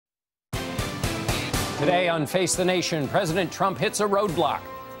Today on Face the Nation, President Trump hits a roadblock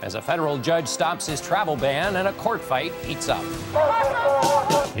as a federal judge stops his travel ban and a court fight heats up.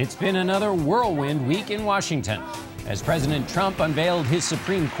 It's been another whirlwind week in Washington as President Trump unveiled his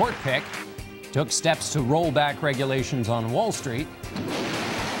Supreme Court pick, took steps to roll back regulations on Wall Street,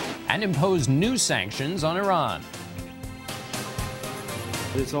 and imposed new sanctions on Iran.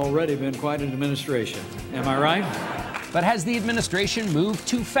 It's already been quite an administration. Am I right? But has the administration moved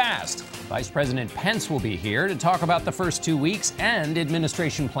too fast? Vice President Pence will be here to talk about the first 2 weeks and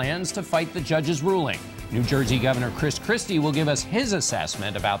administration plans to fight the judge's ruling. New Jersey Governor Christie will give us his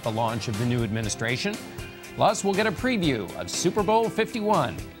assessment about the launch of the new administration. Plus, we'll get a preview of Super Bowl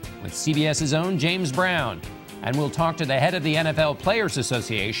 51 with CBS's own James Brown. And we'll talk to the head of the NFL Players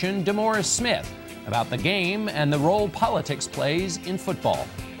Association, DeMaurice Smith, about the game and the role politics plays in football.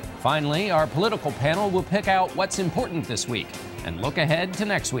 Finally, our political panel will pick out what's important this week and look ahead to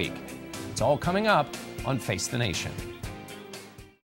next week. It's all coming up on Face the Nation.